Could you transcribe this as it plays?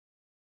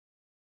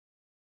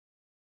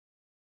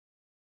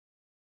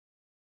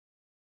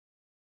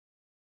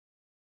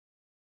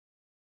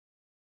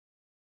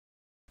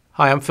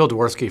Hi, I'm Phil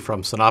Dworsky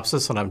from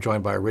Synopsys, and I'm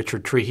joined by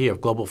Richard Trihy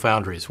of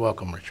GLOBALFOUNDRIES.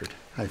 Welcome, Richard.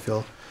 Hi,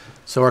 Phil.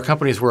 So our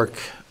companies work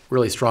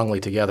really strongly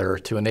together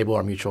to enable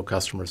our mutual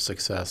customers'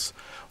 success.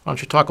 Why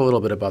don't you talk a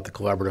little bit about the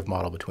collaborative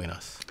model between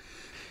us?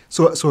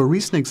 So a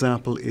recent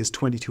example is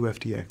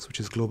 22FDX, which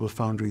is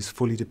GLOBALFOUNDRIES'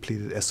 fully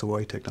depleted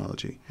SOI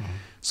technology.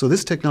 So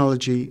this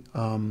technology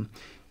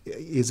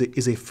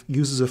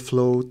uses a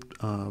flow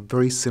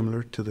very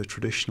similar to the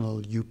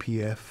traditional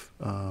UPF,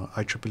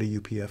 IEEE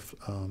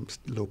UPF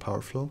low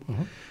power flow.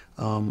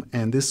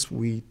 And this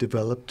we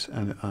developed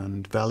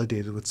and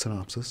validated with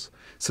Synopsys.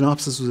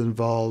 Synopsys was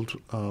involved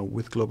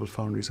with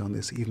GLOBALFOUNDRIES on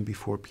this even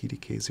before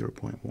PDK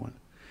 0.1.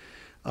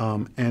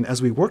 And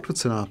as we worked with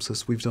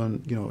Synopsys, we've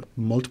done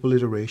multiple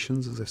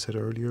iterations, as I said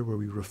earlier, where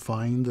we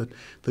refine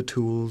the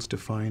tools,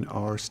 define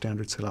our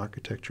standard cell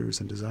architectures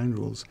and design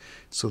rules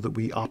so that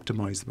we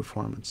optimize the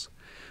performance.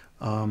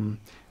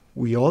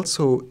 We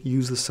also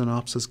use the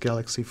Synopsys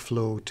Galaxy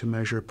Flow to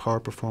measure power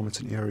performance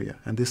in area,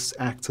 and this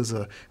acts as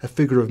a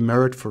figure of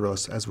merit for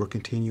us as we're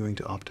continuing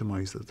to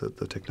optimize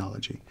the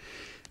technology.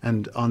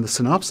 And on the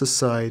Synopsys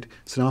side,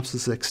 Synopsys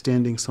is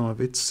extending some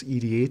of its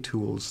EDA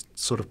tools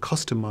sort of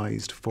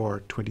customized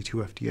for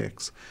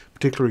 22FDX. A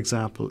particular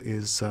example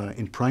is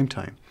in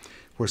primetime,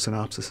 where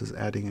Synopsys is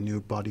adding a new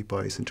body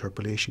bias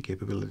interpolation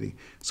capability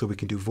so we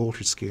can do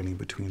voltage scaling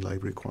between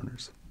library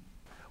corners.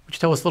 Would you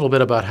tell us a little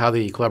bit about how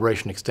the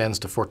collaboration extends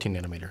to 14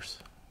 nanometers?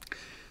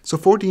 So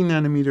 14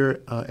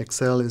 nanometer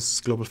XL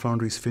is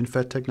GLOBALFOUNDRIES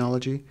FinFET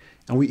technology,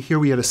 and here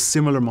we had a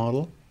similar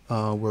model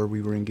where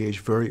we were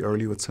engaged very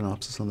early with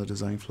Synopsys on the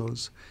design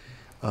flows.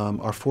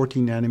 Our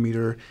 14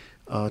 nanometer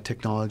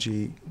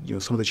technology,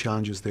 some of the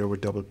challenges there were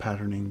double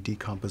patterning,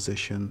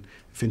 decomposition,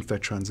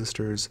 FinFET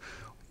transistors.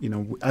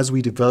 As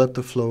we developed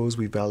the flows,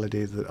 we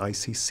validated that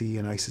ICC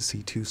and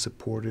ICC2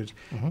 supported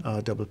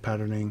double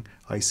patterning,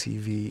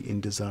 ICV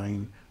in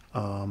design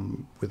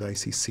with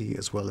ICC,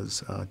 as well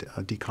as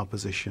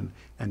decomposition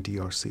and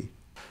DRC.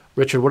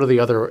 Richard, what are the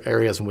other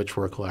areas in which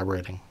we're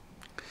collaborating?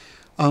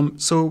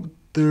 So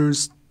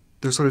there's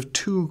sort of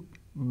two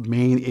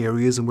main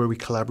areas in where we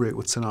collaborate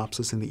with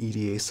Synopsys in the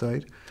EDA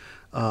side.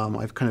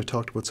 I've kind of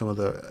talked about some of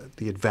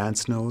the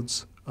advanced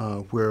nodes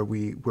where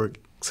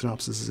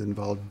Synopsys is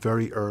involved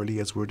very early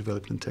as we're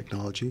developing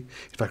technology.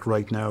 In fact,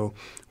 right now,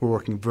 we're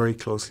working very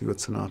closely with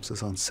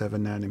Synopsys on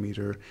 7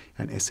 nanometer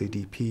and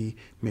SADP,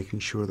 making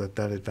sure that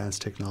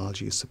advanced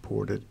technology is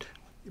supported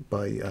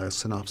by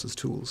Synopsys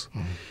tools.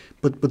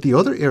 But the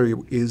other area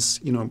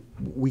is,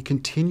 we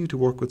continue to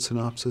work with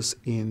Synopsys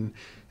in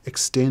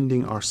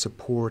extending our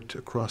support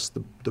across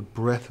the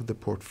breadth of the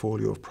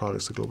portfolio of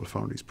products that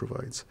GLOBALFOUNDRIES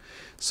provides.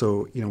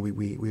 So,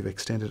 we've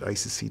extended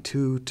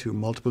ICC2 to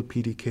multiple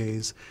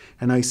PDKs,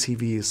 and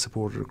ICV is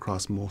supported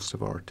across most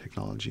of our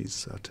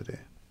technologies today.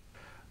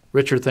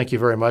 Richard, thank you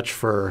very much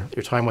for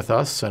your time with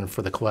us and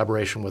for the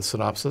collaboration with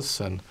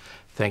Synopsys, and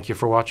thank you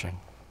for watching.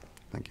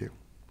 Thank you.